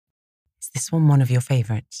this one of your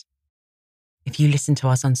favourites? If you listen to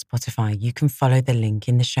us on Spotify, you can follow the link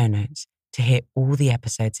in the show notes to hear all the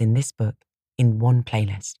episodes in this book in one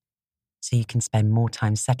playlist, so you can spend more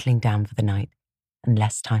time settling down for the night and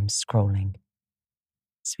less time scrolling.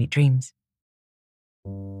 Sweet dreams.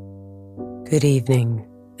 Good evening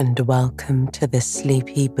and welcome to the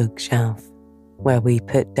Sleepy Bookshelf, where we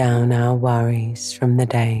put down our worries from the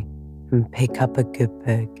day and pick up a good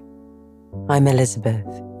book. I'm Elizabeth,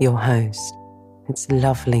 your host. It's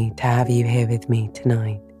lovely to have you here with me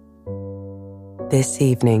tonight. This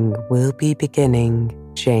evening, we'll be beginning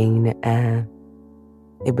Jane Eyre.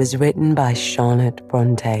 It was written by Charlotte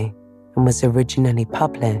Bronte and was originally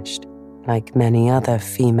published, like many other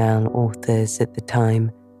female authors at the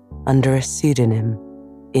time, under a pseudonym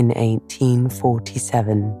in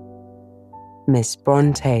 1847. Miss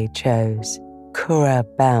Bronte chose Cora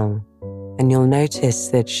Bell, and you'll notice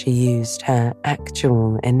that she used her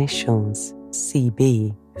actual initials,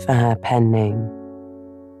 CB, for her pen name.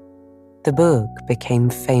 The book became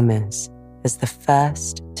famous as the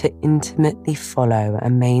first to intimately follow a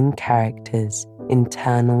main character's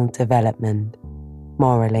internal development,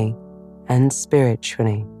 morally and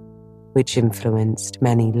spiritually, which influenced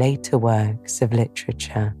many later works of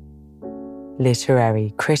literature.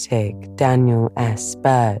 Literary critic Daniel S.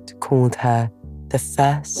 Burt called her the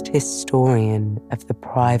first historian of the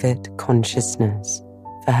private consciousness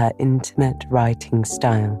for her intimate writing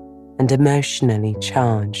style and emotionally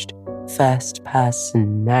charged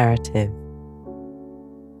first-person narrative.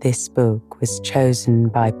 This book was chosen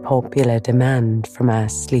by popular demand from our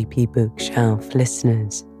Sleepy Bookshelf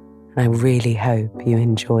listeners, and I really hope you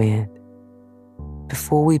enjoy it.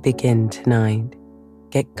 Before we begin tonight,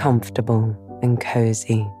 get comfortable and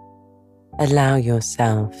cozy. Allow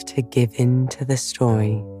yourself to give in to the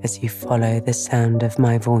story as you follow the sound of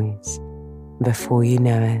my voice. Before you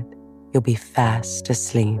know it, you'll be fast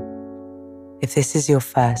asleep. If this is your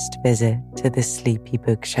first visit to the Sleepy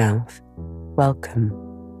Bookshelf, welcome,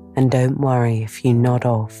 and don't worry if you nod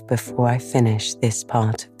off before I finish this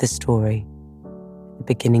part of the story. At the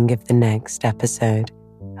beginning of the next episode,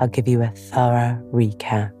 I'll give you a thorough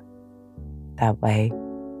recap. That way,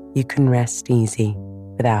 you can rest easy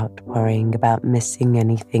without worrying about missing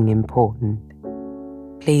anything important.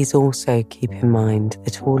 Please also keep in mind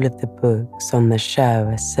that all of the books on the show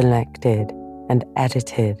are selected and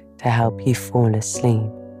edited to help you fall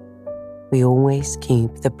asleep. We always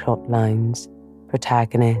keep the plot lines,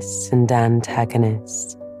 protagonists and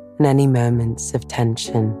antagonists, and any moments of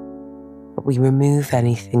tension, but we remove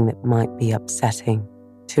anything that might be upsetting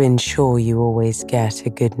to ensure you always get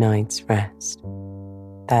a good night's rest.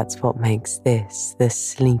 That's what makes this the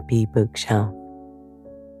Sleepy Bookshelf.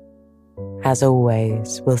 As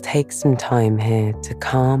always, we'll take some time here to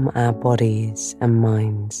calm our bodies and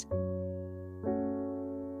minds.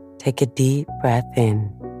 Take a deep breath in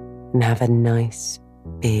and have a nice,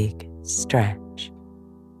 big stretch.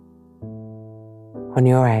 On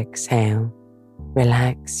your exhale,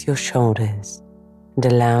 relax your shoulders and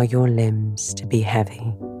allow your limbs to be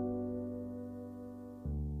heavy.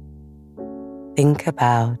 Think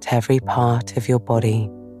about every part of your body,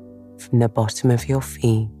 from the bottom of your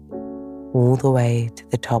feet all the way to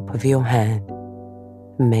the top of your head,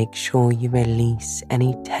 and make sure you release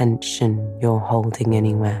any tension you're holding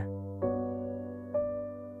anywhere.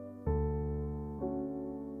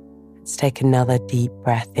 Let's take another deep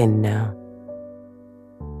breath in now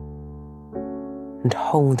and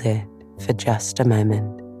hold it for just a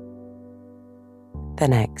moment.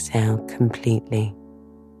 Then exhale completely,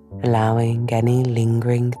 allowing any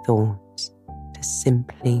lingering thoughts to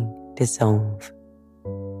simply dissolve.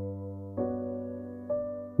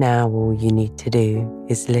 Now all you need to do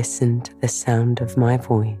is listen to the sound of my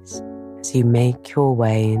voice as you make your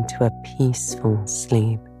way into a peaceful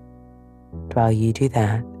sleep. While you do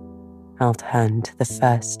that, I'll turn to the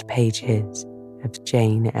first pages of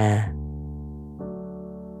Jane Eyre.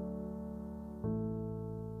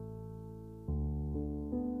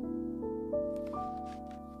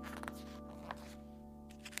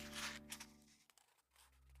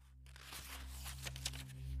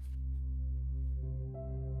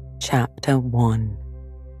 Chapter 1.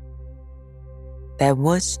 There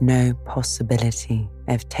was no possibility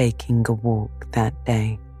of taking a walk that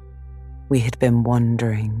day. We had been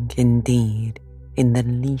wandering, indeed, in the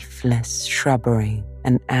leafless shrubbery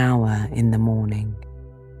an hour in the morning.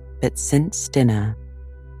 But since dinner,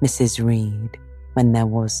 Mrs. Reed, when there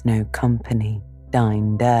was no company,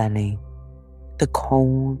 dined early. The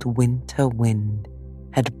cold winter wind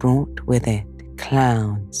had brought with it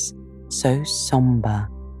clouds so sombre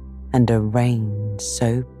and a rain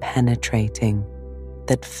so penetrating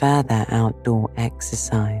that further outdoor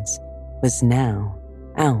exercise was now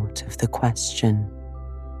out of the question.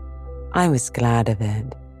 I was glad of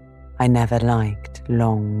it. I never liked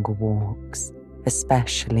long walks,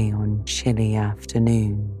 especially on chilly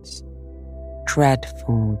afternoons.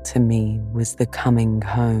 Dreadful to me was the coming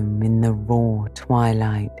home in the raw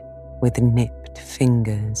twilight with nipped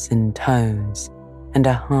fingers and toes, and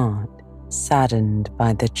a heart saddened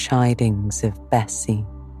by the chidings of Bessie,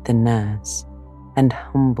 the nurse, and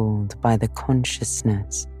humbled by the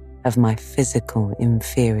consciousness of my physical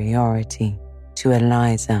inferiority to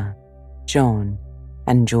Eliza, John,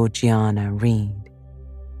 and Georgiana Reed.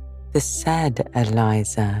 The said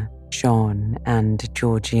Eliza, John, and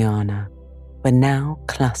Georgiana were now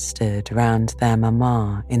clustered round their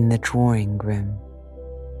mamma in the drawing room.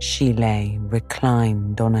 She lay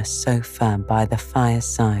reclined on a sofa by the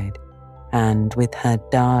fireside, and with her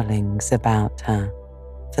darlings about her,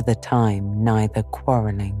 for the time neither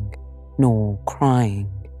quarrelling nor crying,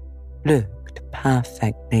 looked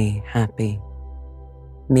perfectly happy.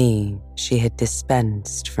 Me she had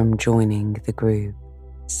dispensed from joining the group,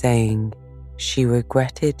 saying she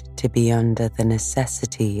regretted to be under the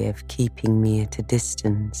necessity of keeping me at a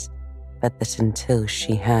distance, but that until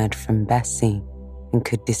she heard from Bessie and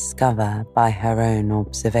could discover by her own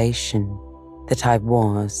observation that I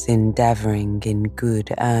was endeavouring in good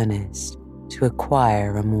earnest to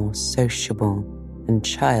acquire a more sociable and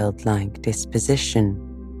childlike disposition,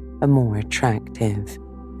 a more attractive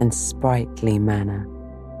and sprightly manner,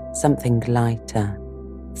 something lighter,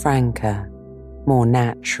 franker, more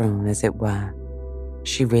natural as it were,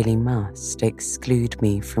 she really must exclude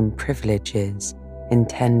me from privileges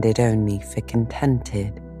intended only for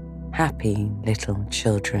contented, happy little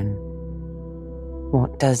children.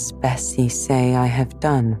 "What does Bessie say I have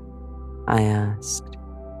done?" I asked.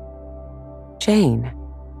 "Jane,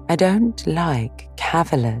 I don't like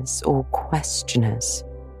cavillers or questioners,"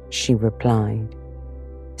 she replied.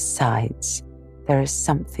 "Besides, there is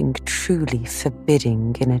something truly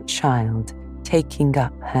forbidding in a child taking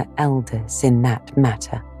up her elders in that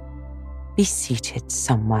matter. Be seated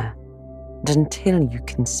somewhere, and until you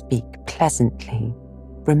can speak pleasantly,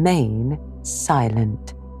 remain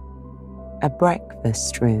silent." A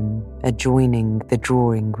breakfast room adjoining the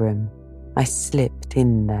drawing room, I slipped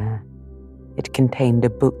in there. It contained a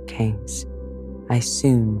bookcase. I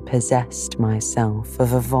soon possessed myself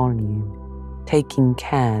of a volume, taking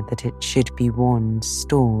care that it should be one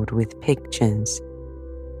stored with pictures.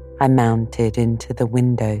 I mounted into the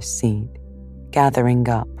window seat, gathering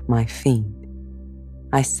up my feet.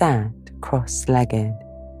 I sat cross-legged,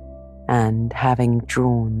 and having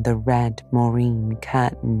drawn the red moreen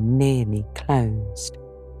curtain nearly closed,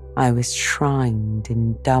 I was shrined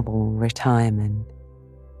in double retirement.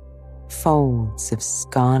 Folds of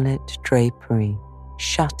scarlet drapery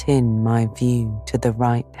shut in my view to the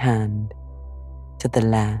right hand. To the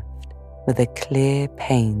left were the clear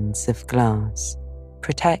panes of glass,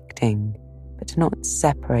 protecting but not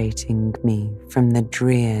separating me from the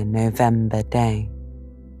drear November day.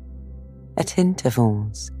 At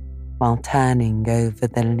intervals, while turning over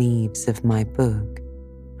the leaves of my book,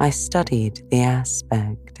 I studied the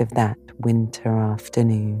aspect of that winter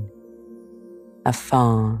afternoon.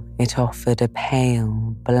 Afar, it offered a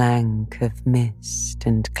pale blank of mist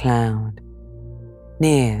and cloud.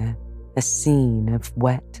 Near, a scene of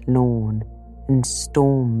wet lawn and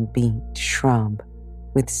storm-beat shrub,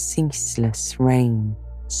 with ceaseless rain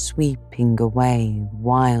sweeping away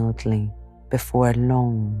wildly before a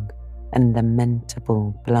long and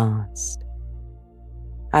lamentable blast.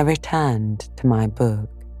 I returned to my book,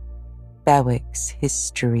 Bewick's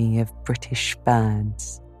History of British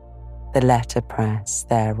Birds. The letterpress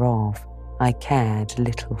thereof I cared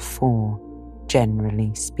little for,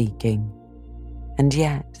 generally speaking, and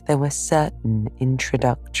yet there were certain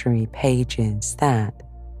introductory pages that,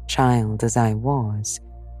 child as I was,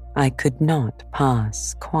 I could not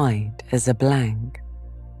pass quite as a blank.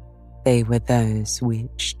 They were those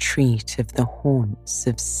which treat of the haunts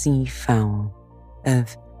of seafowl,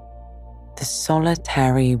 of the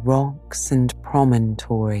solitary rocks and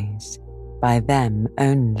promontories, by them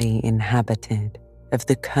only inhabited, of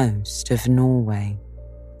the coast of Norway,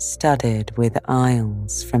 studded with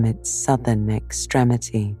isles from its southern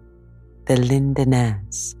extremity, the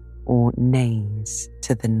Lindeness or Naze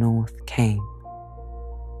to the North Cape.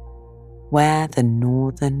 Where the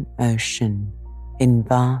northern ocean, in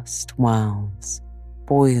vast whirls,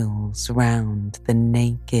 boils round the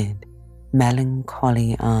naked,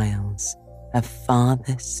 melancholy isles of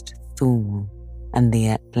farthest Thule, and the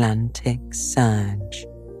Atlantic surge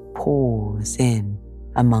pours in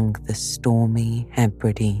among the stormy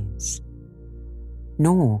Hebrides.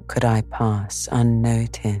 Nor could I pass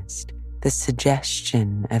unnoticed the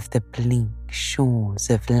suggestion of the bleak shores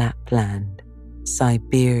of Lapland,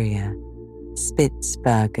 Siberia,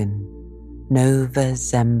 Spitsbergen, Nova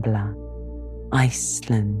Zembla,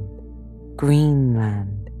 Iceland,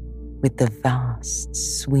 Greenland, with the vast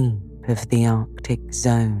sweep of the Arctic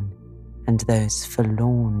zone and those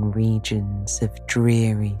forlorn regions of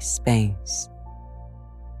dreary space.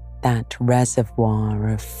 That reservoir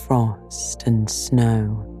of frost and snow,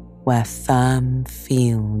 where firm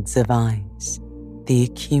fields of ice, the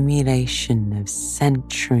accumulation of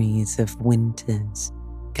centuries of winters,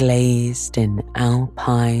 glazed in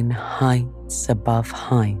alpine heights above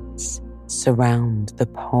heights, surround the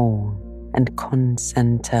pole and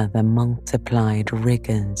concentre the multiplied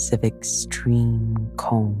rigours of extreme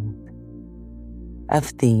cold.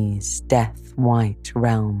 Of these death-white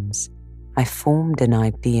realms, I formed an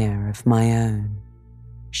idea of my own,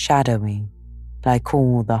 shadowy, like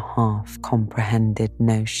all the half-comprehended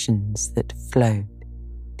notions that float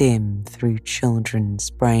dim through children's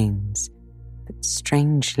brains, but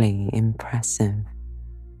strangely impressive.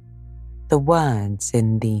 The words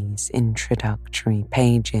in these introductory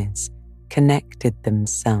pages connected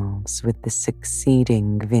themselves with the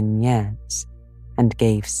succeeding vignettes and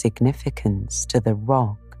gave significance to the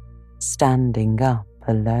rock standing up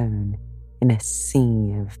alone in a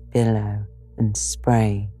sea of billow and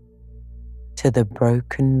spray, to the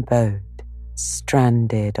broken boat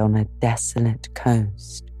stranded on a desolate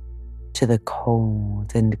coast, to the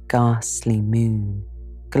cold and ghastly moon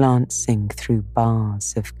glancing through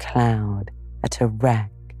bars of cloud at a wreck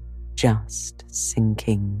just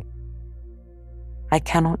sinking. I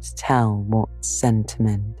cannot tell what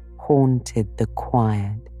sentiment haunted the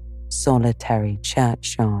quiet, solitary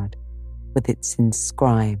churchyard with its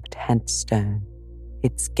inscribed headstone,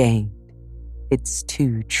 its gate, its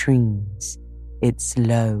 2 trees, its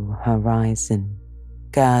low horizon,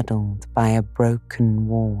 girdled by a broken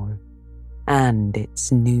wall, and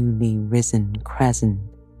its newly risen crescent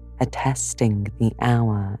attesting the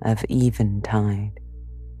hour of eventide.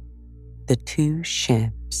 The 2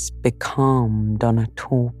 ships becalmed on a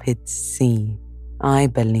torpid sea I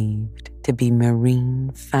believed to be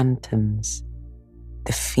marine phantoms.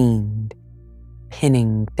 The fiend,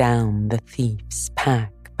 pinning down the thief's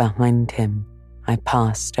pack behind him, I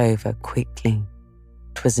passed over quickly.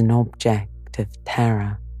 'Twas an object of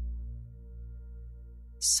terror.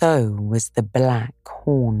 So was the black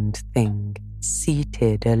horned thing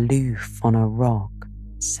seated aloof on a rock,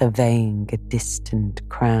 surveying a distant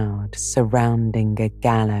crowd surrounding a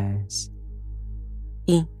gallows.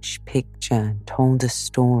 Each picture told a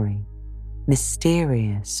story,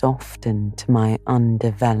 mysterious often to my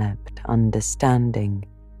undeveloped understanding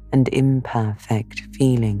and imperfect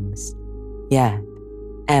feelings, yet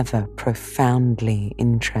ever profoundly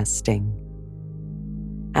interesting.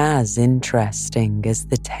 As interesting as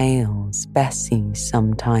the tales Bessie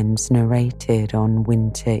sometimes narrated on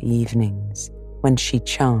winter evenings when she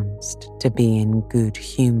chanced to be in good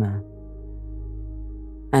humour.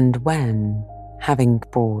 And when, having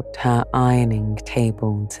brought her ironing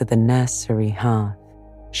table to the nursery hearth,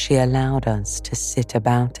 she allowed us to sit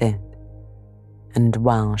about it, and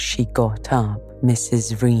while she got up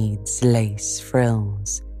Mrs. Reed's lace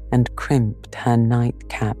frills and crimped her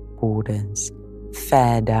nightcap borders,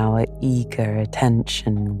 fed our eager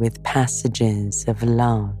attention with passages of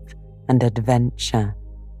love and adventure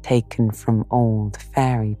taken from old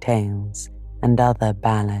fairy tales and other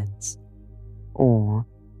ballads, or,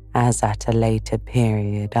 as at a later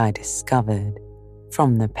period I discovered,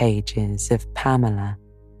 from the pages of Pamela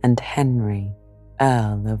and Henry,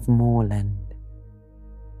 Earl of Moreland.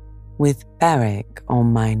 With Berwick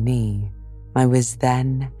on my knee, I was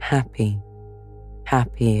then happy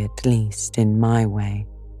at least in my way.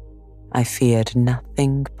 I feared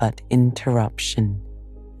nothing but interruption,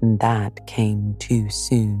 and that came too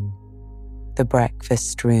soon. The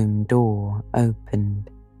breakfast room door opened.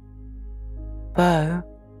 "Beau,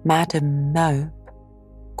 Madam Mope,"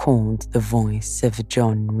 called the voice of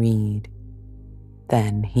John Reed.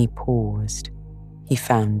 Then he paused. He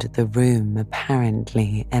found the room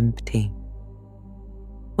apparently empty.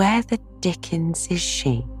 "Where the dickens is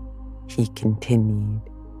she?" he continued.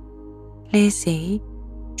 "Lizzie,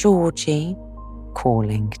 Georgie,"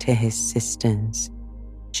 calling to his sisters,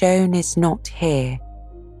 "Joan is not here.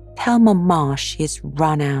 Tell Mamma she has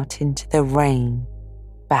run out into the rain.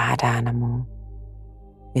 Bad animal."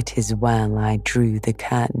 It is well I drew the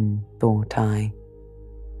curtain, thought I,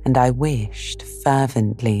 and I wished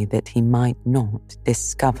fervently that he might not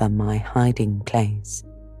discover my hiding place,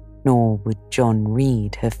 nor would John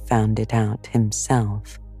Reed have found it out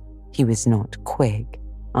himself, He was not quick,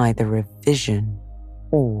 either of vision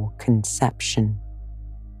or conception.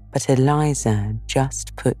 But Eliza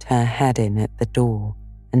just put her head in at the door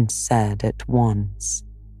and said at once,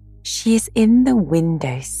 "She is in the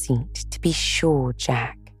window seat, to be sure,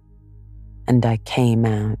 Jack." And I came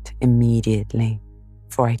out immediately,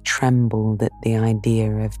 for I trembled at the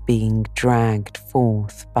idea of being dragged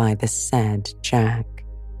forth by the said Jack.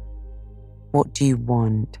 "What do you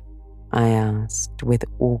want?" I asked with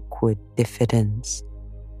awkward diffidence.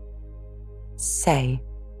 "Say,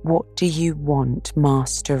 what do you want,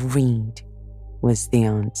 Master Reed?" was the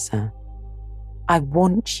answer. "I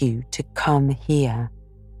want you to come here."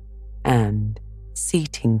 And,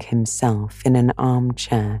 seating himself in an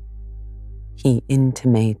armchair, he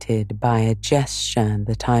intimated by a gesture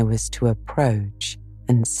that I was to approach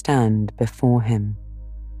and stand before him.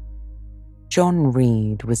 John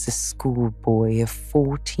Reed was a schoolboy of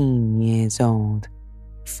 14 years old,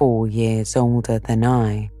 4 years older than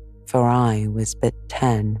I, for I was but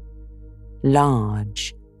 10,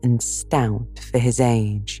 large and stout for his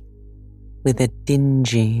age, with a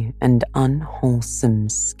dingy and unwholesome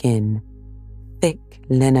skin, thick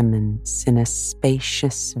lineaments in a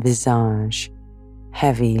spacious visage,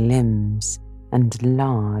 heavy limbs, and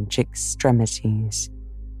large extremities.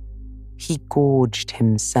 He gorged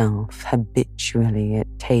himself habitually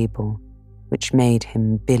at table, which made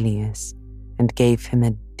him bilious and gave him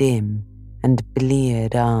a dim and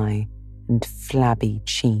bleared eye and flabby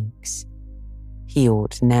cheeks. He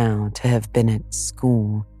ought now to have been at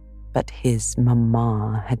school, but his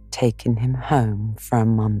mamma had taken him home for a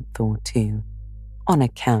month or two on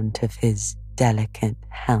account of his delicate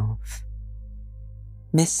health.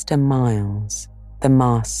 Mr. Miles, the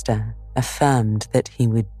master, affirmed that he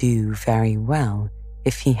would do very well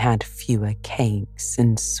if he had fewer cakes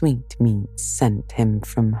and sweetmeats sent him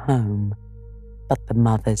from home, but the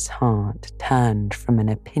mother's heart turned from an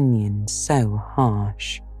opinion so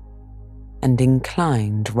harsh, and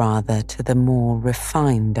inclined rather to the more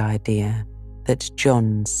refined idea that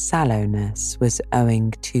John's sallowness was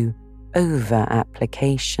owing to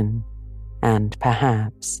over-application and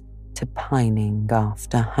perhaps to pining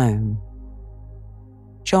after home.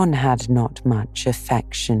 John had not much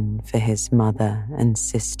affection for his mother and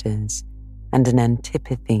sisters, and an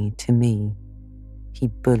antipathy to me. He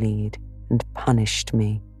bullied and punished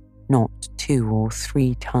me, not 2 or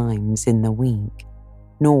 3 times in the week,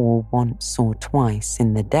 nor once or twice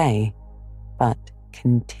in the day, but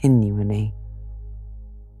continually.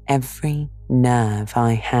 Every nerve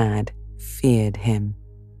I had feared him,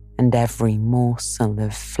 and every morsel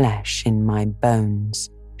of flesh in my bones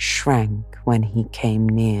shrank when he came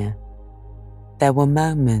near. There were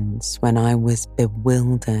moments when I was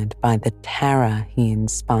bewildered by the terror he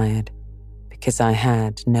inspired, because I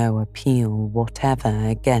had no appeal whatever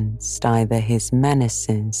against either his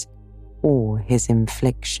menaces or his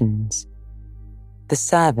inflictions. The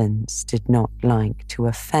servants did not like to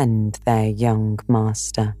offend their young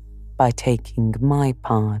master by taking my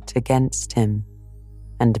part against him,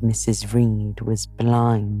 and Mrs. Reed was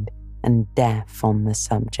blind and deaf on the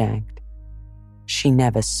subject. She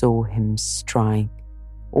never saw him strike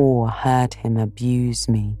or heard him abuse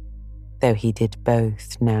me, though he did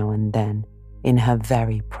both now and then in her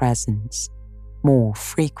very presence, more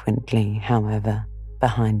frequently, however,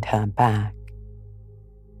 behind her back.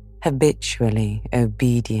 Habitually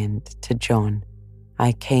obedient to John,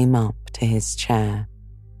 I came up to his chair.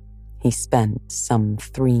 He spent some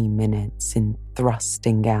 3 minutes in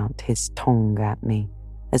thrusting out his tongue at me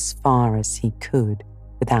as far as he could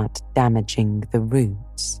without damaging the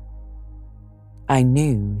roots. I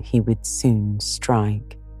knew he would soon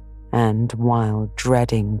strike, and while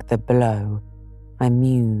dreading the blow, I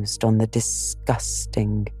mused on the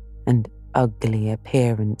disgusting and ugly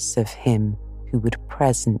appearance of him who would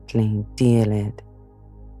presently deal it.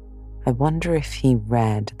 I wonder if he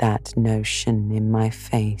read that notion in my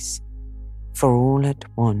face, for all at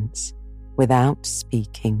once, without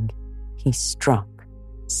speaking, he struck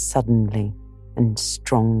suddenly and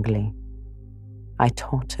strongly. I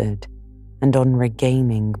tottered, and on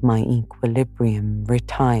regaining my equilibrium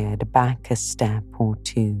retired back a step or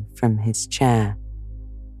 2 from his chair.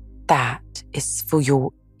 "That is for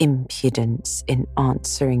your impudence in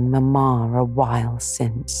answering Mamma a while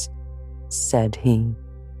since," said he,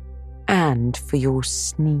 "and for your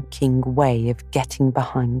sneaking way of getting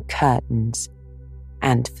behind curtains,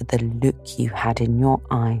 and for the look you had in your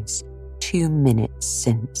eyes 2 minutes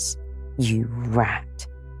since, you rat."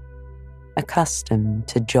 Accustomed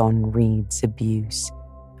to John Reed's abuse,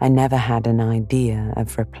 I never had an idea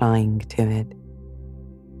of replying to it.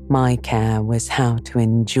 My care was how to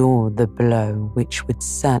endure the blow which would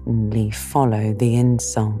certainly follow the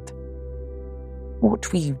insult.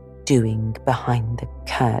 "What were you doing behind the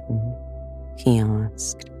curtain?" he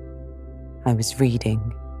asked. "I was reading,"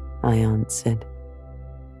 I answered.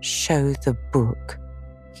 "Show the book,"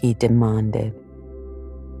 he demanded.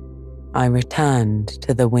 I returned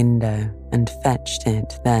to the window and fetched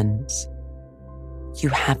it thence. "You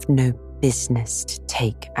have no business to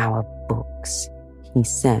take our books," he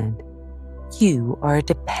said. "You are a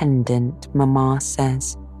dependent, Mamma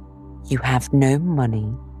says. You have no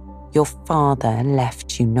money. Your father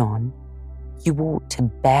left you none. You ought to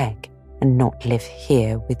beg and not live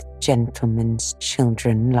here with gentlemen's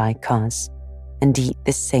children like us, and eat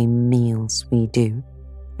the same meals we do,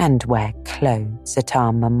 and wear clothes at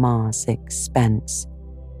our mamma's expense.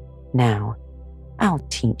 Now, I'll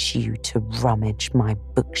teach you to rummage my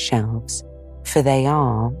bookshelves, for they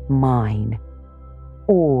are mine.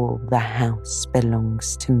 All the house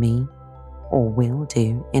belongs to me, or will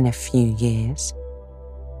do in a few years.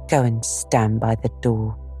 Go and stand by the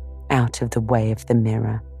door, out of the way of the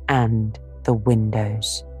mirror and the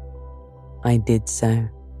windows." I did so,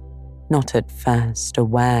 not at first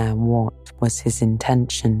aware what was his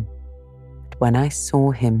intention, but when I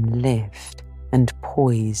saw him lift and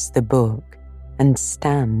poise the book and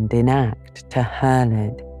stand in act to hurl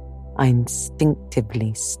it, I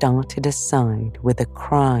instinctively started aside with a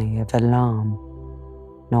cry of alarm.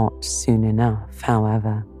 Not soon enough,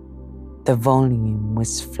 however. The volume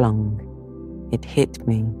was flung. It hit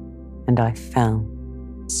me, and I fell,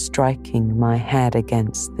 striking my head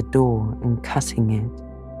against the door and cutting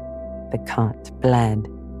it. The cut bled.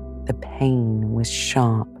 The pain was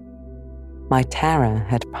sharp. My terror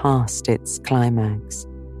had passed its climax.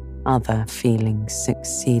 Other feelings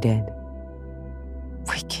succeeded.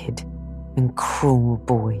 "Wicked and cruel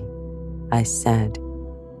boy," I said.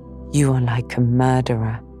 "You are like a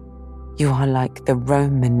murderer. You are like the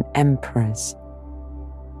Roman emperors."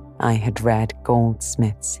 I had read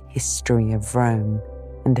Goldsmith's History of Rome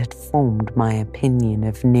and had formed my opinion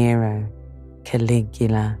of Nero,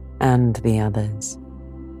 Caligula, and the others.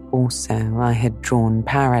 Also, I had drawn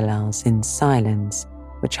parallels in silence,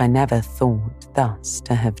 which I never thought thus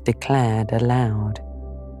to have declared aloud.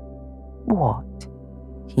 "What?"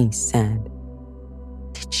 he said.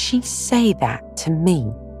 "Did she say that to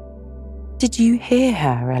me? Did you hear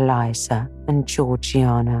her, Eliza and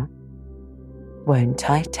Georgiana? Won't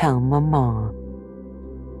I tell Mamma?"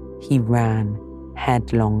 He ran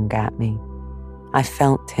headlong at me. I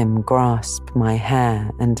felt him grasp my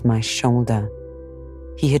hair and my shoulder.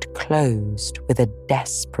 He had closed with a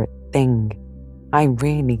desperate thing. I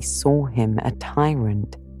really saw him a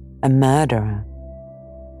tyrant, a murderer.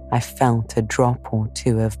 I felt a drop or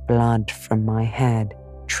two of blood from my head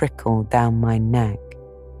trickle down my neck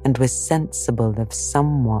and was sensible of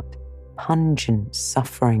somewhat pungent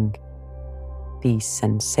suffering. These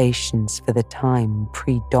sensations for the time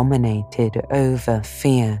predominated over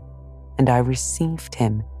fear, and I received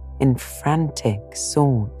him in frantic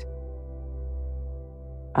sort.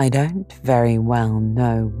 I don't very well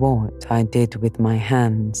know what I did with my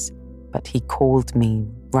hands, but he called me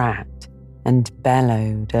rat and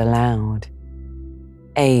bellowed aloud.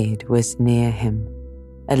 Aid was near him.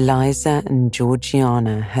 Eliza and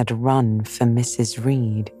Georgiana had run for Mrs.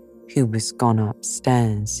 Reed, who was gone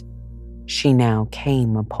upstairs. She now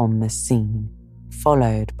came upon the scene,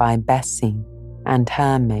 followed by Bessie and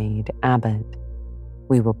her maid Abbott.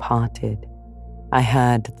 We were parted. I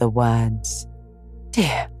heard the words,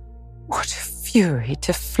 "Dear, what a fury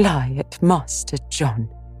to fly at Master John.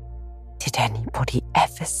 Did anybody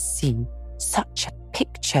ever see such a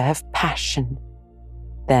picture of passion?"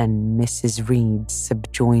 Then Mrs. Reed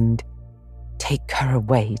subjoined, "Take her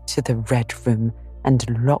away to the Red Room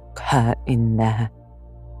and lock her in there."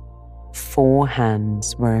 4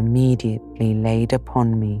 hands were immediately laid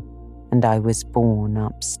upon me, and I was borne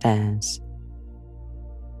upstairs.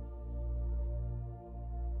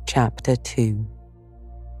 Chapter 2.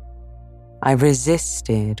 I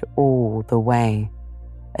resisted all the way,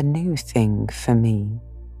 a new thing for me,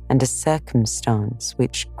 and a circumstance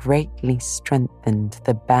which greatly strengthened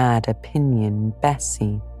the bad opinion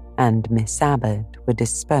Bessie and Miss Abbott were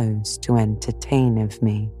disposed to entertain of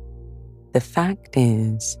me. The fact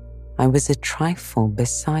is, I was a trifle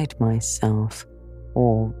beside myself,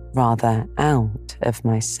 or rather out of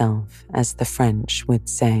myself, as the French would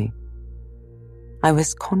say. I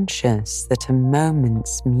was conscious that a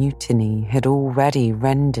moment's mutiny had already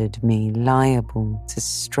rendered me liable to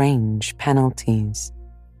strange penalties,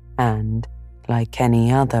 and, like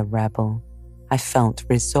any other rebel, I felt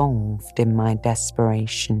resolved in my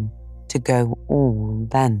desperation to go all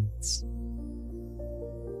lengths.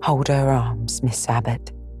 "Hold her arms, Miss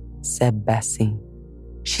Abbott," said Bessie.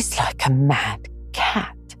 "She's like a mad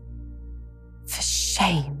cat." "For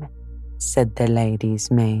shame," said the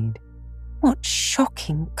lady's maid. "What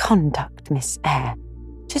shocking conduct, Miss Eyre,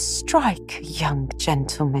 to strike a young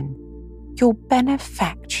gentleman, your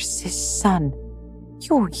benefactress's son,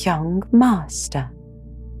 your young master."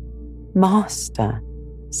 "Master,"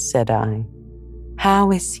 said I.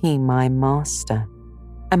 "How is he my master?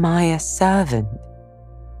 Am I a servant?"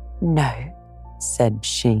 "No," said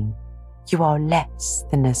she, "you are less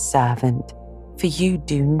than a servant, for you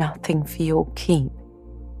do nothing for your keep.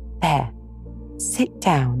 There, sit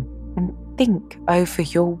down and think over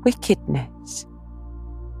your wickedness."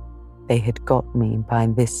 They had got me by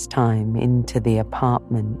this time into the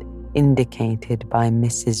apartment indicated by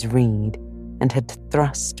Mrs. Reed and had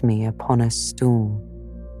thrust me upon a stool.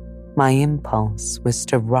 My impulse was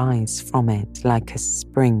to rise from it like a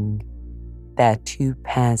spring. Their 2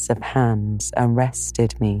 pairs of hands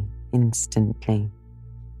arrested me instantly.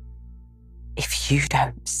 "If you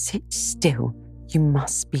don't sit still, you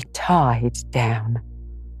must be tied down,"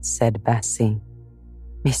 said Bessie.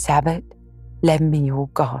 "Miss Abbott, lend me your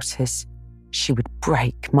garters. She would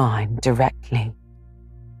break mine directly."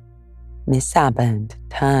 Miss Abbott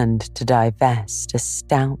turned to divest a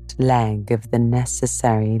stout leg of the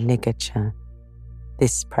necessary ligature.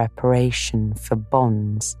 This preparation for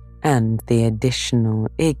bonds and the additional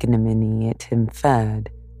ignominy it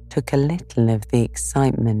inferred took a little of the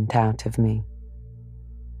excitement out of me.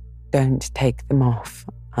 "Don't take them off,"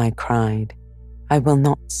 I cried. "I will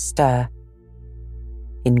not stir."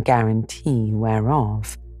 In guarantee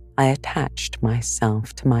whereof, I attached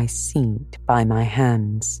myself to my seat by my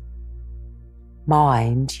hands.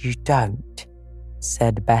 "Mind you don't,"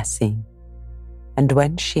 said Bessie, and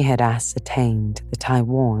when she had ascertained that I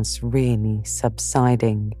was really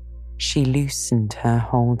subsiding, she loosened her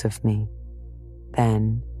hold of me.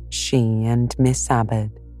 Then she and Miss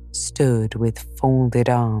Abbott stood with folded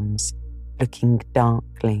arms, looking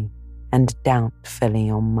darkly and doubtfully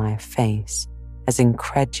on my face, as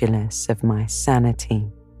incredulous of my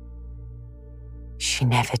sanity. "She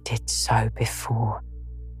never did so before,"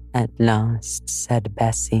 at last said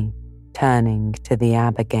Bessie, turning to the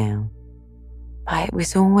Abigail. "But it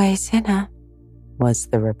was always in her," was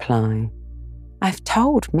the reply. "I've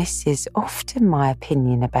told Mrs. often my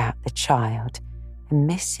opinion about the child, and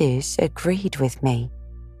Mrs. agreed with me.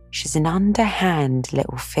 She's an underhand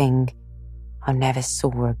little thing. I never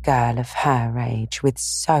saw a girl of her age with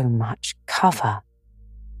so much cover."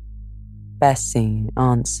 Bessie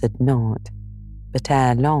answered not, but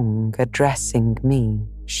ere long, addressing me,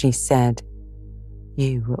 she said,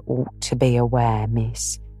 "You ought to be aware,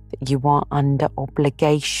 miss, that you are under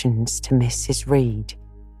obligations to Mrs. Reed.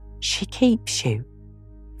 She keeps you.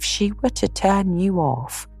 If she were to turn you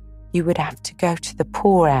off, you would have to go to the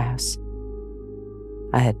poorhouse."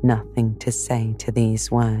 I had nothing to say to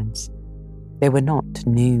these words. They were not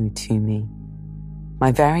new to me.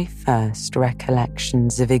 My very first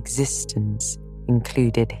recollections of existence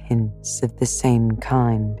included hints of the same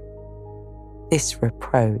kind. This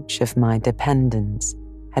reproach of my dependence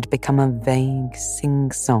had become a vague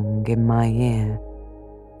sing-song in my ear,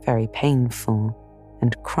 very painful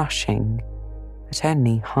and crushing, but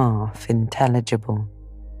only half intelligible.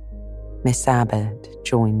 Miss Abbott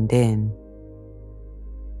joined in.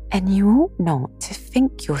 "And you ought not to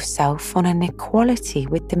think yourself on an equality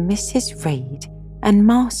with the Mrs. Reed and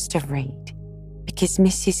Master Reed, because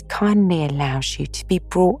Mrs. kindly allows you to be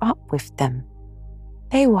brought up with them.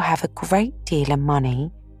 They will have a great deal of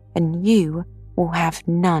money, and you will have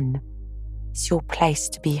none. It's your place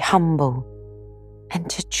to be humble, and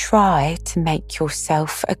to try to make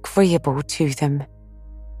yourself agreeable to them."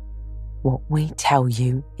 "What we tell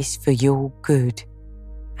you is for your good,"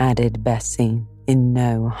 added Bessie in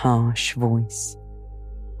no harsh voice.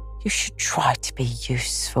 "You should try to be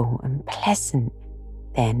useful and pleasant.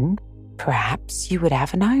 Then perhaps you would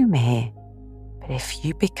have an home here. But if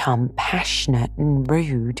you become passionate and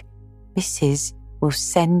rude, Mrs. will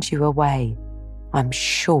send you away, I'm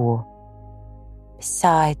sure."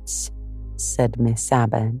 "Besides," said Miss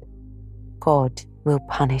Abbott, "God will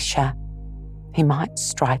punish her. He might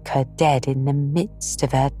strike her dead in the midst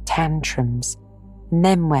of her tantrums, and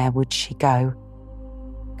then where would she go?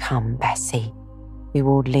 Come, Bessie, we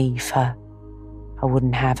will leave her. I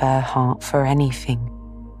wouldn't have her heart for anything.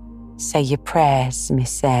 Say your prayers,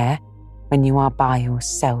 Miss Eyre, when you are by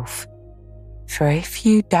yourself, for if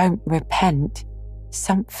you don't repent,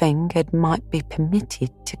 something that might be permitted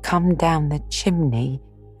to come down the chimney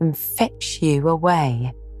and fetch you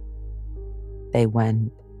away." They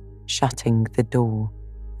went, shutting the door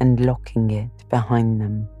and locking it behind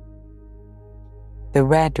them. The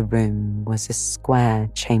Red Room was a square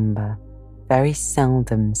chamber, very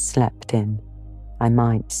seldom slept in, I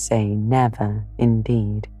might say never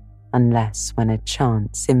indeed, unless when a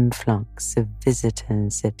chance influx of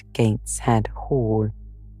visitors at Gateshead Hall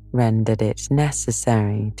rendered it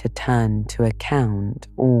necessary to turn to account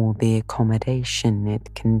all the accommodation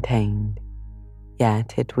it contained.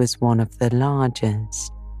 Yet it was one of the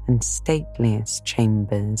largest and stateliest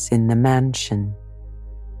chambers in the mansion.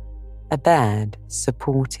 A bed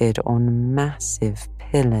supported on massive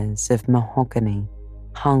pillars of mahogany,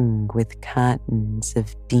 hung with curtains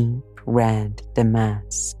of deep red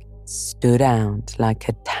damask, stood out like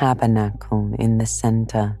a tabernacle in the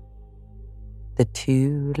centre. The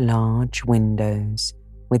two large windows,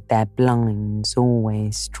 with their blinds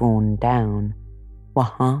always drawn down, were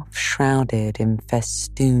half shrouded in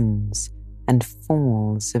festoons and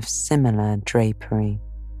falls of similar drapery.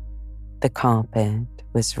 The carpet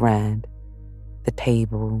was red. The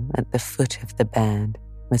table at the foot of the bed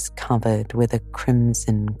was covered with a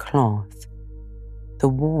crimson cloth. The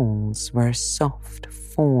walls were a soft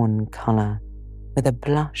fawn colour with a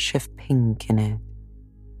blush of pink in it.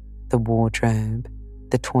 The wardrobe,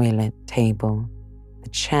 the toilet table, the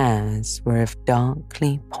chairs were of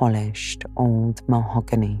darkly polished old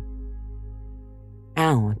mahogany.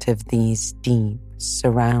 Out of these deep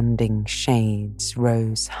surrounding shades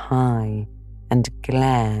rose high and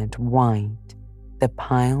glared white the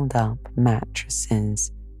piled-up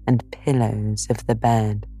mattresses and pillows of the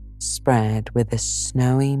bed, spread with a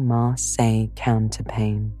snowy Marseille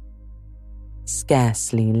counterpane.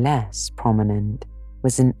 Scarcely less prominent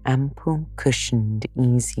was an ample cushioned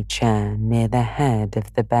easy chair near the head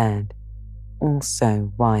of the bed,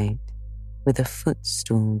 also white, with a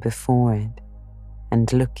footstool before it,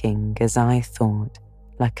 and looking, as I thought,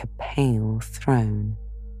 like a pale throne.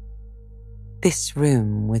 This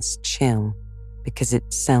room was chill because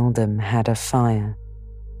it seldom had a fire.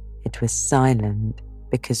 It was silent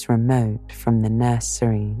because remote from the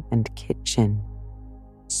nursery and kitchen,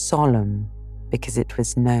 solemn because it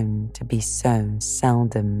was known to be so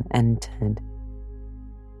seldom entered.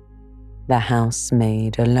 The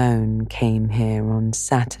housemaid alone came here on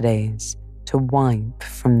Saturdays to wipe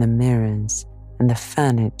from the mirrors and the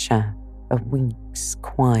furniture a week's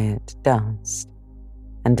quiet dust,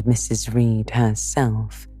 and Mrs. Reed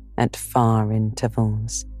herself, at far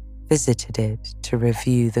intervals, visited it to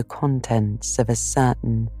review the contents of a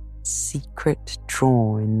certain secret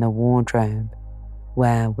drawer in the wardrobe,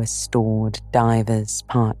 where were stored divers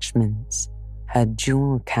parchments, her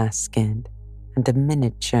jewel casket, and a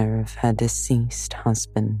miniature of her deceased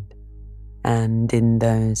husband. And in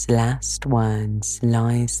those last words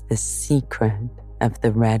lies the secret of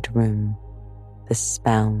the Red Room, the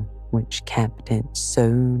spell which kept it so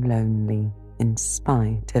lonely in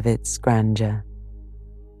spite of its grandeur.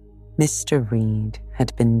 Mr. Reed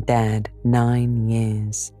had been dead 9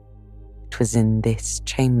 years. It was in this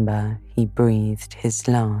chamber he breathed his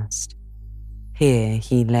last. Here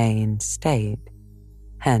he lay in state,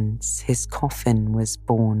 hence his coffin was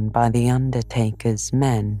borne by the undertaker's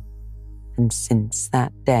men, and since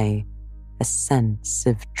that day a sense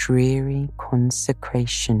of dreary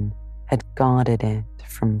consecration had guarded it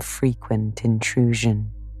from frequent intrusion.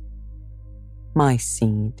 My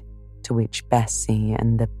seat, to which Bessie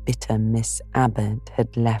and the bitter Miss Abbott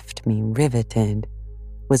had left me riveted,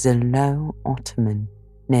 was a low ottoman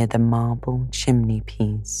near the marble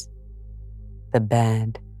chimney-piece. The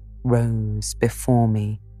bed rose before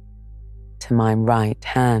me. To my right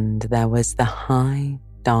hand there was the high,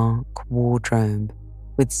 dark wardrobe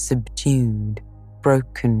with subdued,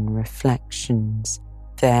 broken reflections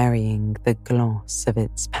varying the gloss of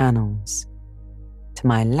its panels. To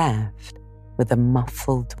my left were the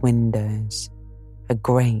muffled windows. A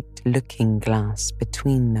great looking-glass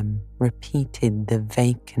between them repeated the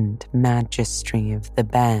vacant majesty of the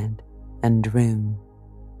bed and room.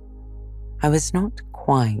 I was not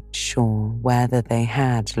quite sure whether they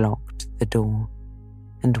had locked the door,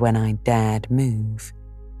 and when I dared move,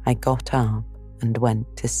 I got up and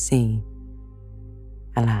went to see.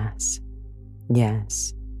 Alas,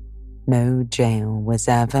 yes, no jail was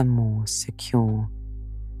ever more secure.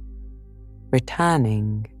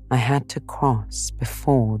 Returning, I had to cross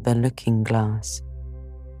before the looking-glass.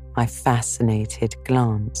 My fascinated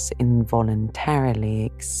glance involuntarily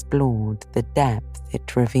explored the depth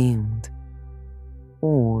it revealed,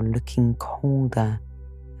 all looking colder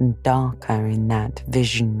and darker in that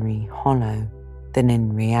visionary hollow than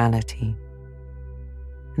in reality.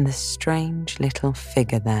 And the strange little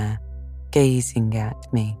figure there, gazing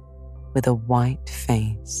at me with a white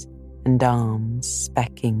face and arms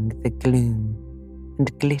specking the gloom,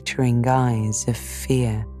 and glittering eyes of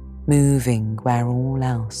fear moving where all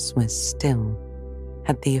else was still,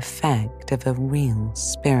 had the effect of a real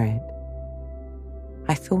spirit.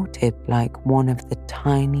 I thought it like one of the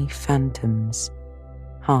tiny phantoms,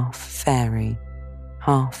 half fairy,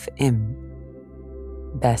 half imp,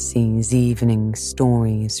 Bessie's evening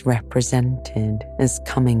stories represented as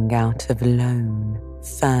coming out of lone,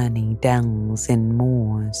 ferny dells in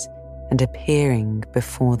moors and appearing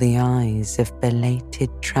before the eyes of belated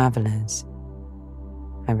travellers.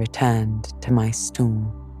 I returned to my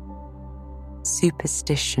stool.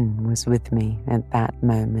 Superstition was with me at that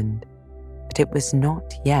moment, but it was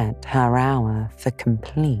not yet her hour for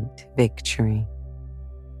complete victory.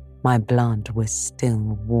 My blood was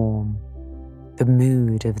still warm. The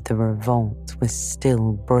mood of the revolt was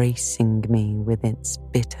still bracing me with its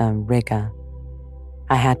bitter rigour.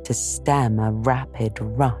 I had to stem a rapid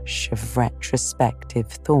rush of retrospective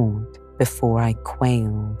thought before I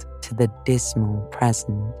quailed to the dismal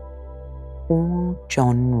present. All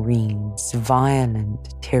John Reed's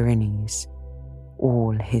violent tyrannies,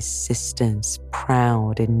 all his sister's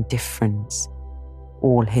proud indifference,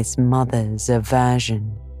 all his mother's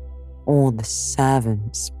aversion, all the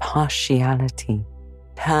servants' partiality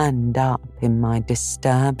turned up in my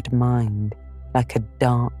disturbed mind like a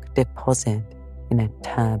dark deposit in a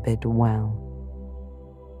turbid well.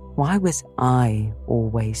 Why was I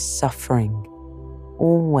always suffering,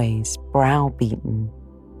 always browbeaten,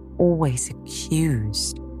 always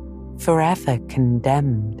accused, forever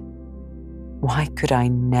condemned? Why could I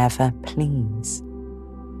never please?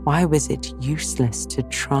 Why was it useless to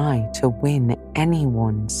try to win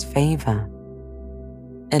anyone's favour?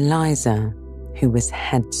 Eliza, who was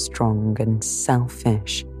headstrong and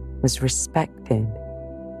selfish, was respected.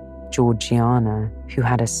 Georgiana, who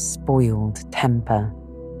had a spoiled temper,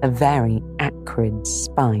 a very acrid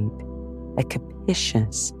spite, a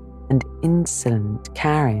capricious and insolent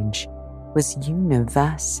carriage, was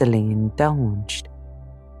universally indulged.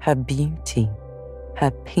 Her beauty, her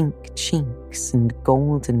pink cheeks and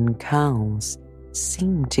golden curls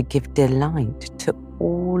seemed to give delight to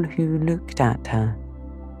all who looked at her,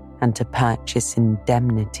 and to purchase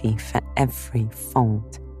indemnity for every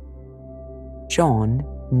fault. John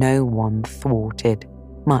no one thwarted,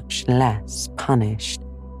 much less punished,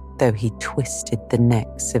 though he twisted the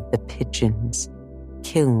necks of the pigeons,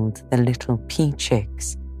 killed the little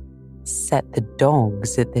pea-chicks, set the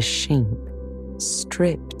dogs at the sheep,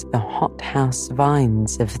 stripped the hothouse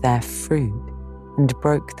vines of their fruit, and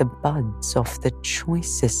broke the buds off the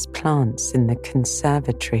choicest plants in the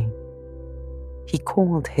conservatory. He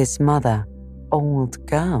called his mother old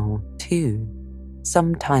girl, too,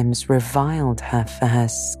 sometimes reviled her for her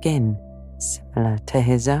skin, similar to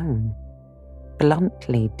his own,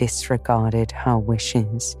 bluntly disregarded her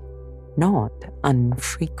wishes, not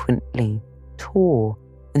unfrequently tore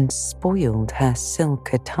and spoiled her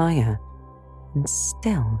silk attire, and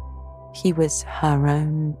still he was her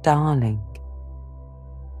own darling.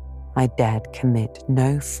 I dared commit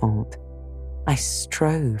no fault. I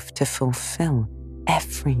strove to fulfill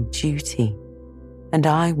every duty, and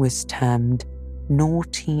I was termed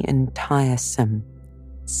naughty and tiresome,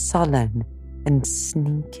 sullen and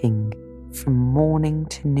sneaking from morning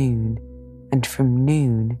to noon and from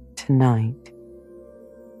noon to night.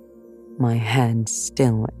 My head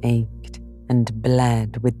still ached and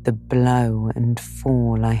bled with the blow and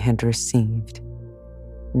fall I had received.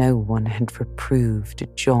 No one had reproved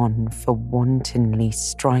John for wantonly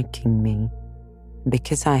striking me.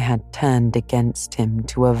 Because I had turned against him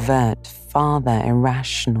to avert farther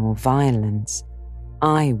irrational violence,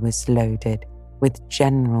 I was loaded with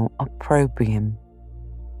general opprobrium.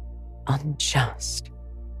 Unjust,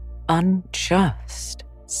 unjust,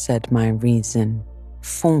 said my reason,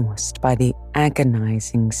 forced by the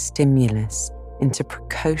agonizing stimulus into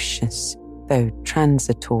precocious though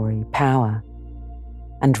transitory power,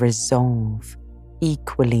 and resolve,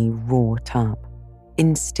 equally wrought up,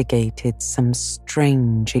 instigated some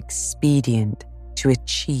strange expedient to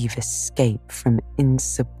achieve escape from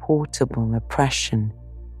insupportable oppression,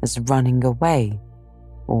 as running away,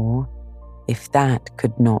 or, if that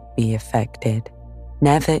could not be effected,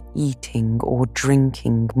 never eating or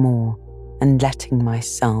drinking more and letting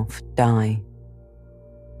myself die.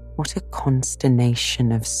 What a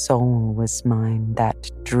consternation of soul was mine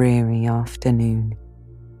that dreary afternoon!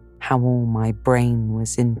 How all my brain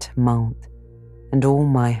was in tumult, and all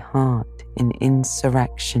my heart in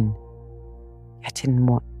insurrection. Yet in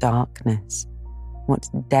what darkness, what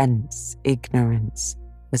dense ignorance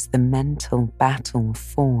was the mental battle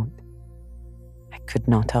fought. I could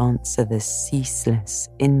not answer the ceaseless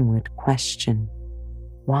inward question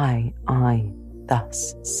why I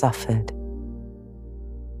thus suffered.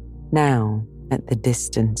 Now, at the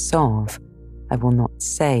distance of, I will not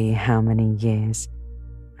say how many years,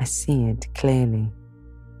 I see it clearly.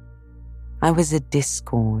 I was a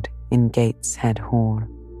discord in Gateshead Hall.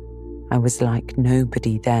 I was like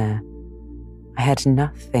nobody there. I had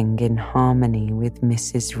nothing in harmony with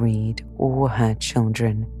Mrs. Reed or her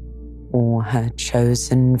children, or her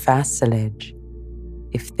chosen vassalage.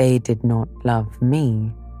 If they did not love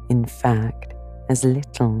me, in fact, as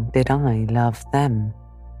little did I love them.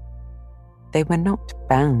 They were not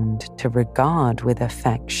bound to regard with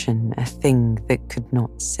affection a thing that could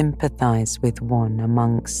not sympathize with one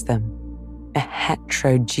amongst them, a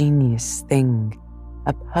heterogeneous thing,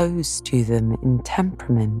 opposed to them in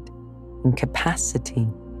temperament, in capacity,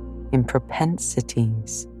 in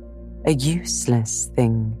propensities, a useless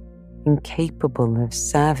thing, incapable of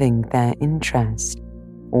serving their interest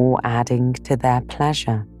or adding to their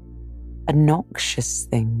pleasure, a noxious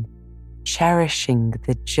thing, cherishing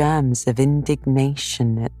the germs of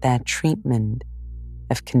indignation at their treatment,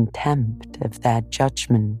 of contempt of their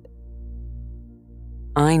judgment.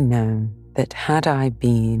 I know that had I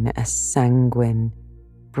been a sanguine,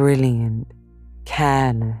 brilliant,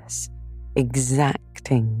 careless,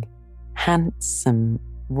 exacting, handsome,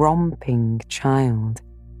 romping child,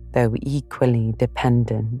 though equally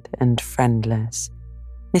dependent and friendless,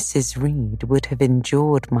 Mrs. Reed would have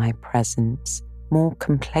endured my presence more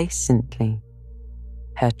complacently.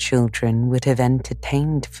 Her children would have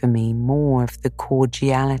entertained for me more of the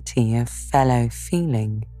cordiality of fellow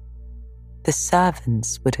feeling. The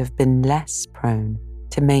servants would have been less prone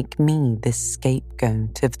to make me the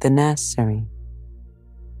scapegoat of the nursery.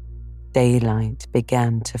 Daylight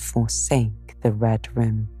began to forsake the Red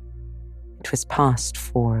Room. It was past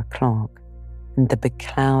 4 o'clock, and the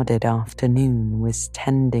beclouded afternoon was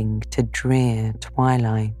tending to drear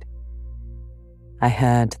twilight. I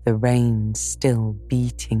heard the rain still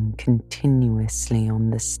beating continuously on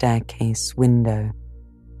the staircase window,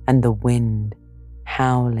 and the wind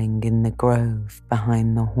howling in the grove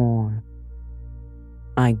behind the hall.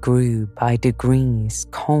 I grew by degrees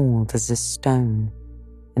cold as a stone,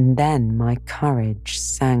 and then my courage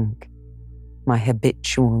sank. My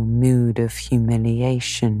habitual mood of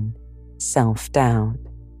humiliation, self-doubt,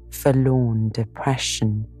 forlorn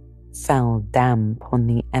depression fell damp on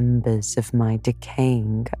the embers of my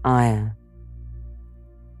decaying ire.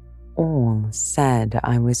 All said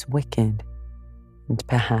I was wicked, and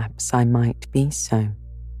perhaps I might be so.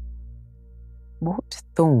 What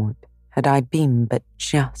thought had I been but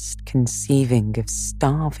just conceiving of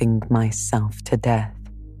starving myself to death?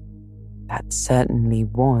 That certainly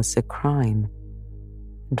was a crime.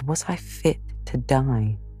 And was I fit to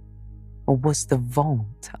die? Or was the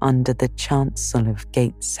vault under the chancel of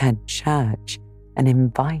Gateshead Church an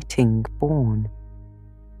inviting bourne?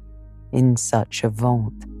 In such a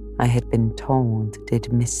vault, I had been told, did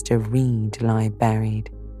Mr. Reed lie buried,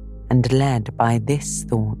 and led by this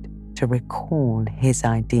thought to recall his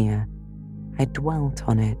idea, I dwelt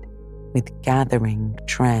on it with gathering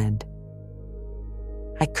dread.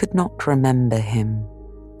 I could not remember him,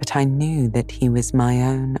 but I knew that he was my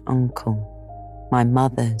own uncle, my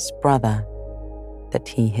mother's brother, that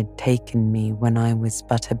he had taken me when I was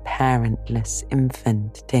but a parentless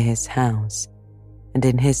infant to his house, and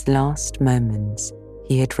in his last moments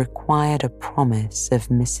he had required a promise of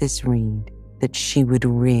Mrs. Reed that she would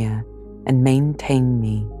rear and maintain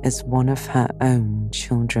me as one of her own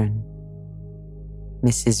children.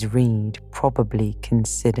 Mrs. Reed probably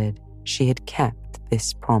considered she had kept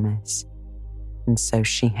this promise, and so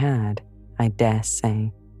she had, I dare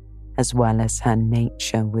say, as well as her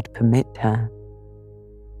nature would permit her.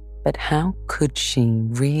 But how could she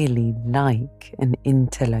really like an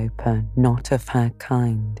interloper not of her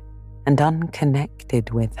kind and unconnected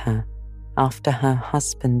with her after her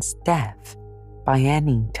husband's death by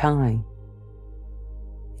any tie?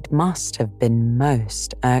 It must have been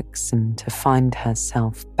most irksome to find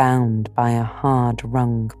herself bound by a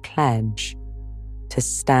hard-wrung pledge to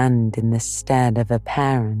stand in the stead of a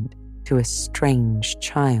parent to a strange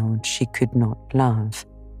child she could not love,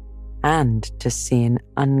 and to see an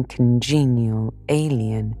uncongenial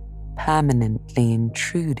alien permanently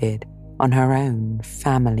intruded on her own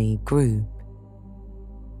family group.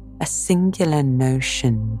 A singular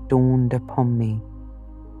notion dawned upon me.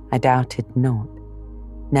 I doubted not,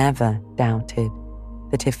 never doubted,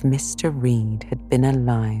 that if Mr. Reed had been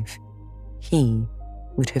alive, he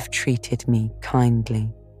would have treated me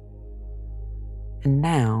kindly. And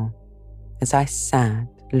now, as I sat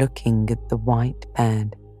looking at the white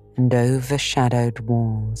bed and overshadowed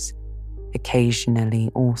walls,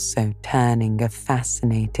 occasionally also turning a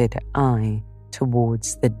fascinated eye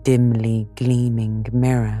towards the dimly gleaming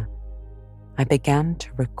mirror, I began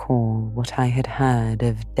to recall what I had heard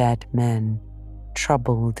of dead men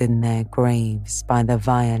troubled in their graves by the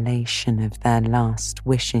violation of their last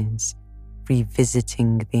wishes,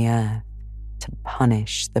 revisiting the earth to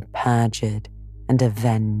punish the perjured and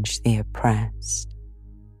avenge the oppressed.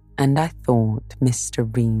 And I thought Mr.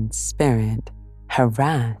 Reed's spirit,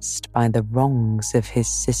 harassed by the wrongs of his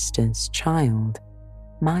sister's child,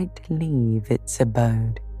 might leave its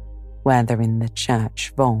abode, whether in the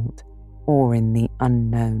church vault or in the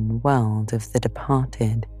unknown world of the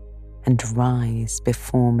departed, and rise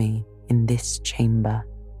before me in this chamber.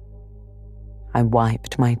 I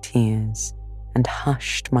wiped my tears and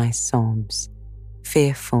hushed my sobs,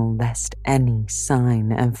 fearful lest any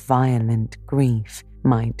sign of violent grief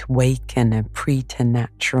might waken a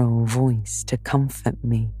preternatural voice to comfort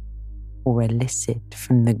me, or elicit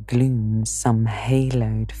from the gloom some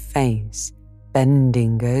haloed face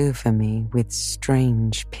bending over me with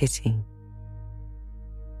strange pity.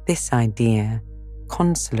 This idea,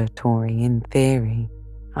 consolatory in theory,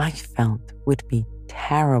 I felt would be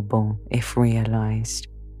terrible if realized.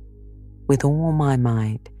 With all my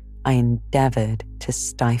might, I endeavored to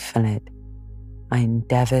stifle it. I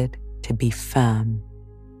endeavored to be firm.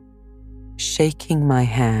 Shaking my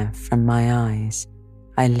hair from my eyes,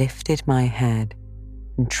 I lifted my head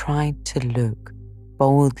and tried to look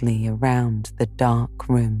boldly around the dark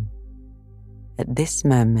room. At this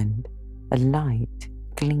moment, a light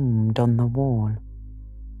gleamed on the wall.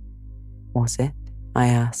 Was it, I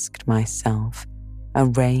asked myself, a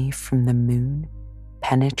ray from the moon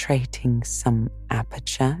penetrating some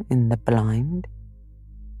aperture in the blind?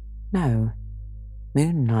 No,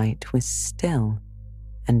 moonlight was still,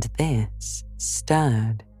 and this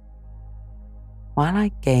stirred. While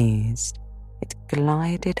I gazed, it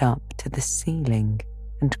glided up to the ceiling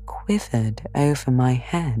and quivered over my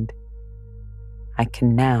head. I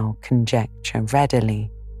can now conjecture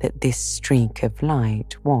readily that this streak of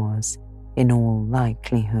light was, in all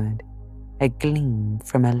likelihood, a gleam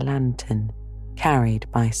from a lantern carried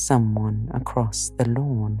by someone across the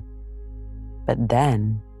lawn. But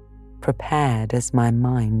then, prepared as my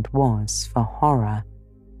mind was for horror,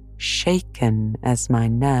 shaken as my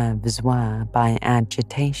nerves were by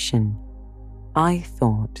agitation, I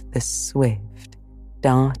thought the swift,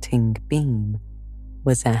 darting beam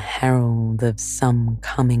was a herald of some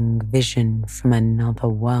coming vision from another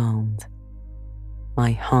world.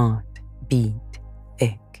 My heart beat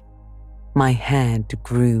thick. My head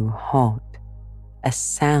grew hot. A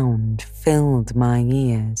sound filled my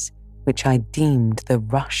ears, which I deemed the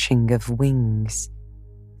rushing of wings.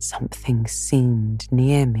 Something seemed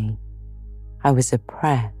near me. I was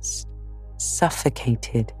oppressed,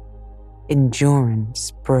 suffocated.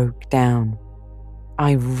 Endurance broke down.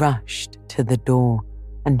 I rushed to the door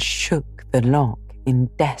and shook the lock in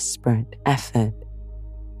desperate effort.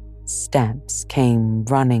 Steps came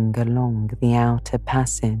running along the outer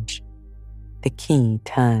passage. The key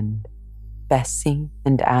turned. Bessie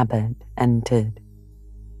and Abbott entered.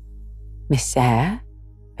 "Miss Eyre,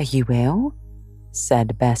 are you ill?"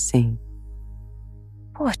 said Bessie.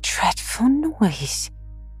 "What a dreadful noise!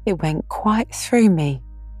 It went quite through me,"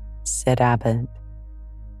 said Abbott.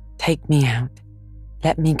 "Take me out.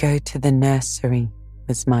 Let me go to the nursery,"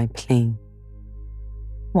 was my plea.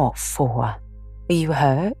 "What for? Are you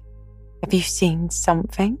hurt? Have you seen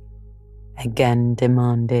something?" again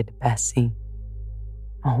demanded Bessie.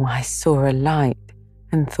 "Oh, I saw a light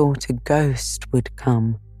and thought a ghost would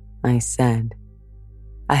come," I said.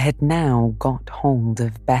 I had now got hold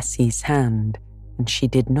of Bessie's hand, and she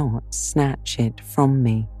did not snatch it from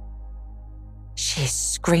me. "She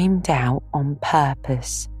screamed out on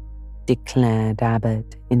purpose," declared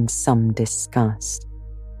Abbott in some disgust.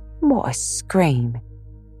 "What a scream!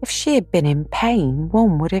 If she had been in pain,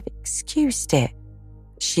 one would have excused it.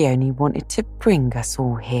 She only wanted to bring us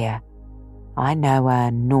all here. I know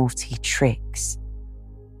her naughty tricks."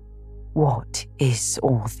 "What is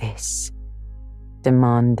all this?"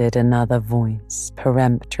 demanded another voice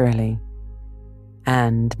peremptorily,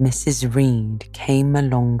 and Mrs. Reed came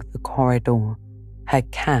along the corridor, her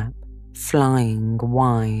cap flying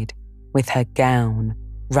wide, with her gown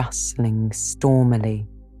rustling stormily.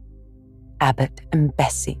 "Abbott and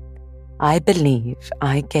Bessie, I believe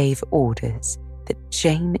I gave orders that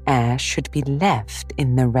Jane Eyre should be left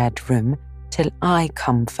in the Red Room till I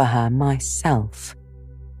come for her myself."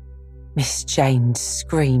 "Miss Jane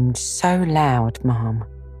screamed so loud, ma'am,"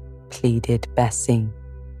 pleaded Bessie.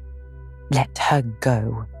 "Let her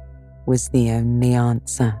go," was the only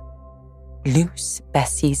answer. Loose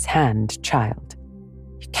Bessie's hand, child.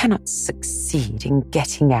 You cannot succeed in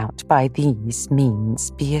getting out by these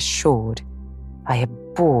means, be assured. I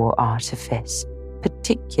abhor artifice,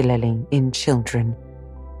 particularly in children.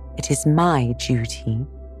 It is my duty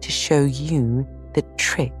to show you that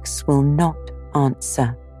tricks will not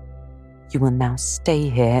answer. You will now stay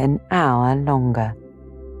here an hour longer,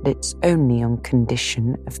 and it's only on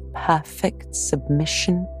condition of perfect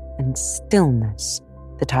submission and stillness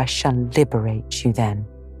that I shall liberate you then.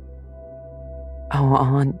 Oh,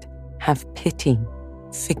 Aunt, have pity.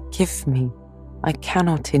 Forgive me. I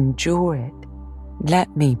cannot endure it.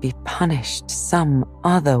 Let me be punished some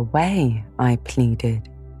other way, I pleaded.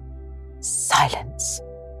 Silence.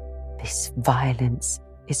 This violence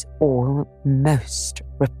is all most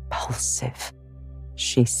repulsive,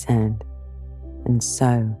 she said, and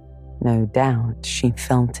so, no doubt, she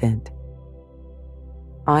felt it.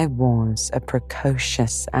 I was a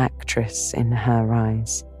precocious actress in her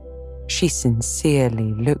eyes. She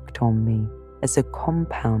sincerely looked on me as a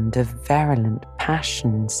compound of virulent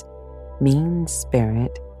passions, mean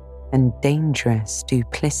spirit, and dangerous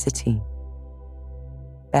duplicity.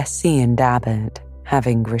 Bessie and Abbott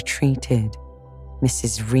having retreated,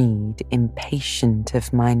 Mrs. Reed, impatient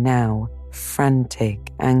of my now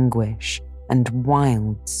frantic anguish and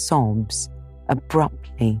wild sobs,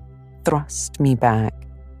 abruptly thrust me back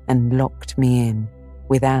and locked me in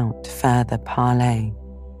without further parley.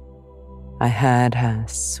 I heard her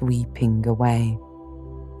sweeping away,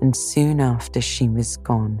 and soon after she was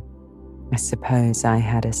gone, I suppose I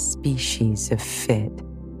had a species of fit.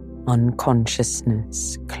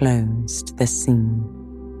 Unconsciousness closed the scene.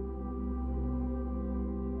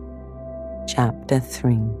 Chapter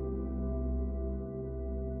 3.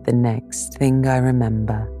 The next thing I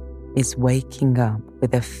remember is waking up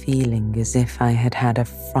with a feeling as if I had had a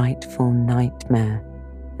frightful nightmare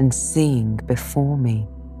and seeing before me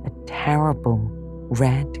a terrible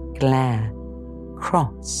red glare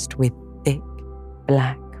crossed with thick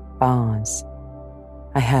black bars.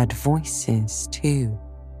 I heard voices too,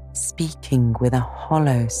 speaking with a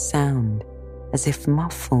hollow sound as if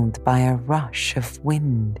muffled by a rush of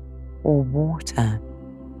wind or water.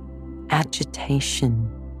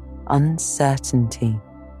 Agitation, uncertainty,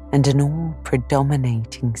 and an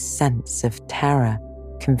all-predominating sense of terror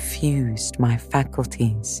confused my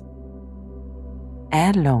faculties.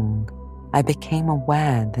 Ere long, I became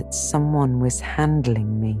aware that someone was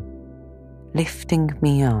handling me, lifting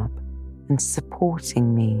me up and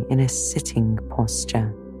supporting me in a sitting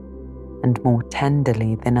posture, and more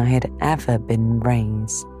tenderly than I had ever been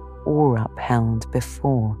raised or upheld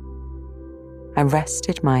before. I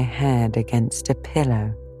rested my head against a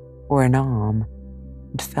pillow or an arm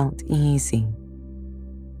and felt easy.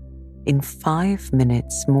 In 5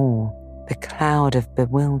 minutes more, the cloud of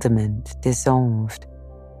bewilderment dissolved.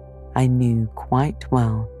 I knew quite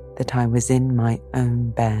well that I was in my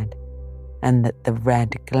own bed and that the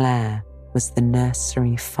red glare was the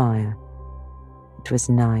nursery fire. It was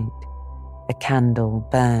night. A candle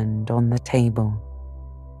burned on the table.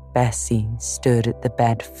 Bessie stood at the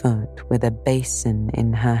bed foot with a basin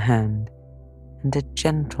in her hand, and a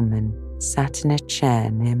gentleman sat in a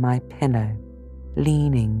chair near my pillow,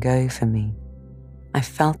 leaning over me. I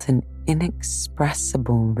felt an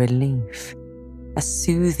inexpressible relief, a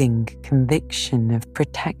soothing conviction of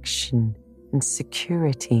protection and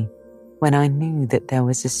security when I knew that there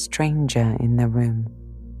was a stranger in the room,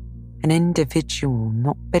 an individual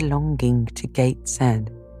not belonging to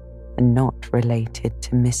Gateshead and not related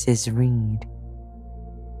to Mrs. Reed.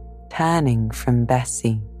 Turning from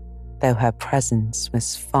Bessie, though her presence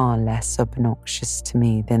was far less obnoxious to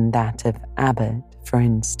me than that of Abbott, for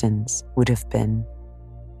instance, would have been,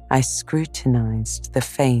 I scrutinized the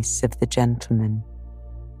face of the gentleman.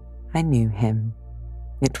 I knew him.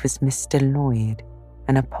 It was Mr. Lloyd,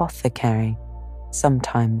 an apothecary,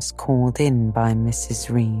 sometimes called in by Mrs.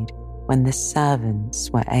 Reed when the servants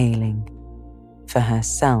were ailing. For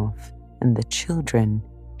herself and the children,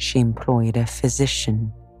 she employed a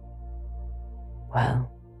physician.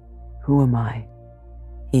 "Well, who am I?"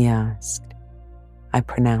 he asked. I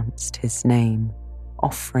pronounced his name,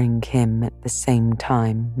 offering him at the same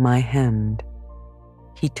time my hand.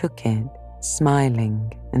 He took it,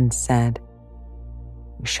 smiling, and said,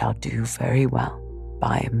 "We shall do very well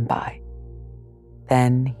by and by."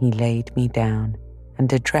 Then he laid me down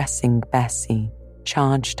and, addressing Bessie,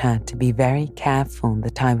 charged her to be very careful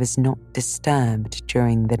that I was not disturbed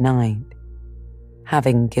during the night.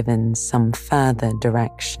 Having given some further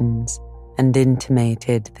directions and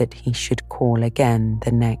intimated that he should call again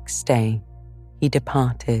the next day, he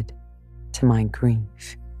departed, to my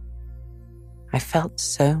grief. I felt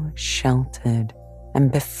so sheltered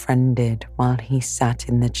and befriended while he sat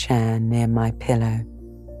in the chair near my pillow,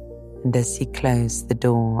 and as he closed the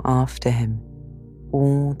door after him,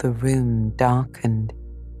 all the room darkened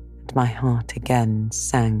and my heart again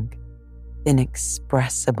sank,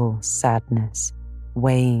 inexpressible sadness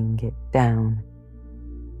weighing it down.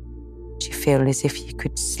 "Do you feel as if you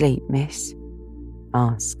could sleep, miss?"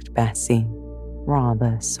 asked Bessie,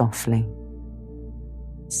 rather softly.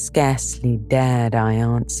 Scarcely dared I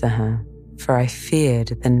answer her, for I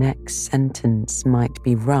feared the next sentence might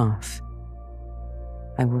be rough.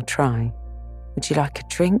 "I will try. Would you like a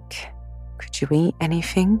drink? Could you eat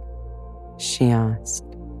anything?" she asked.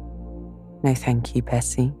 "No, thank you,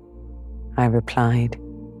 Bessie," I replied.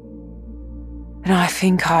 "Then I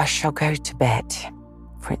think I shall go to bed,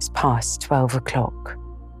 for it's past 12 o'clock,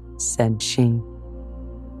 said she.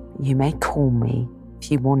 "You may call me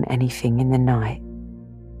if you want anything in the night."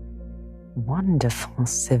 Wonderful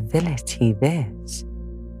civility this.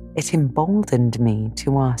 It emboldened me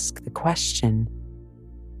to ask the question,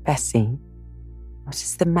 "Bessie, what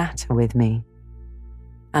is the matter with me?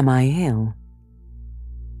 Am I ill?"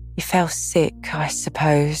 "You fell sick, I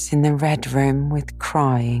suppose, in the Red Room with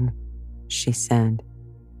crying," she said.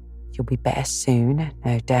 "You'll be better soon,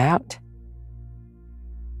 no doubt."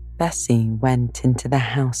 Bessie went into the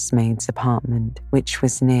housemaid's apartment, which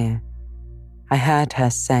was near. I heard her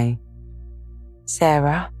say,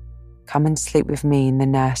 "Sarah, come and sleep with me in the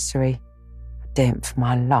nursery. I daren't for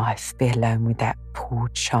my life be alone with that poor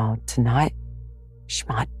child tonight. She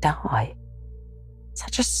might die.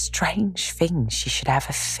 Such a strange thing she should have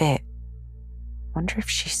a fit. Wonder if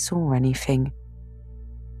she saw anything.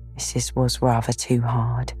 Mrs. was rather too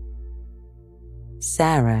hard."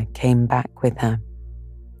 Sarah came back with her.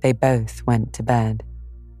 They both went to bed.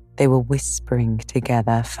 They were whispering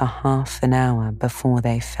together for half an hour before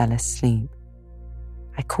they fell asleep.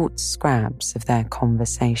 I caught scraps of their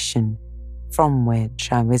conversation, from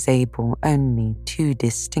which I was able only too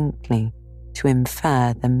distinctly to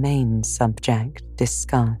infer the main subject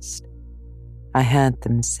discussed. I heard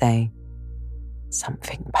them say,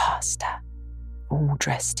 "Something passed her, all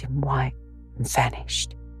dressed in white, and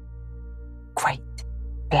vanished. Great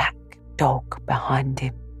black dog behind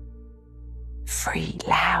him. 3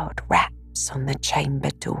 loud raps on the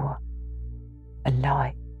chamber door. A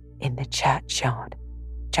light in the churchyard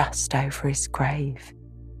just over his grave,"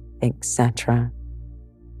 etc.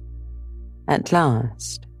 At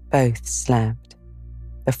last, both slept.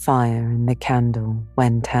 The fire and the candle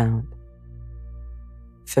went out.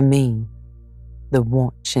 For me, the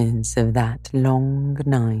watches of that long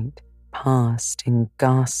night passed in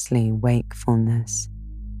ghastly wakefulness.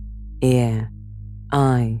 Ear,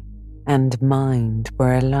 eye, and mind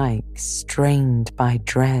were alike strained by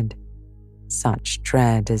dread, such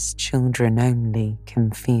dread as children only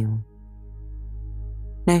can feel.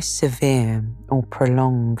 No severe or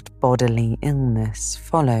prolonged bodily illness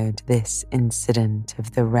followed this incident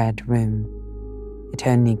of the Red Room. It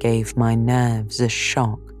only gave my nerves a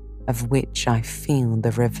shock of which I feel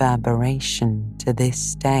the reverberation to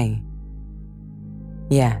this day.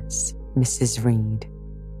 Yes, Mrs. Reed,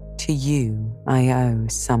 to you I owe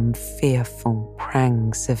some fearful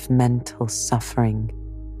prangs of mental suffering,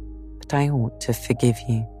 but I ought to forgive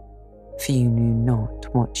you, for you knew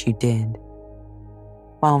not what you did.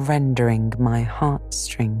 While rendering my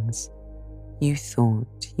heartstrings, you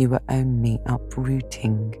thought you were only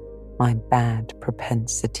uprooting my bad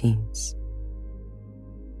propensities.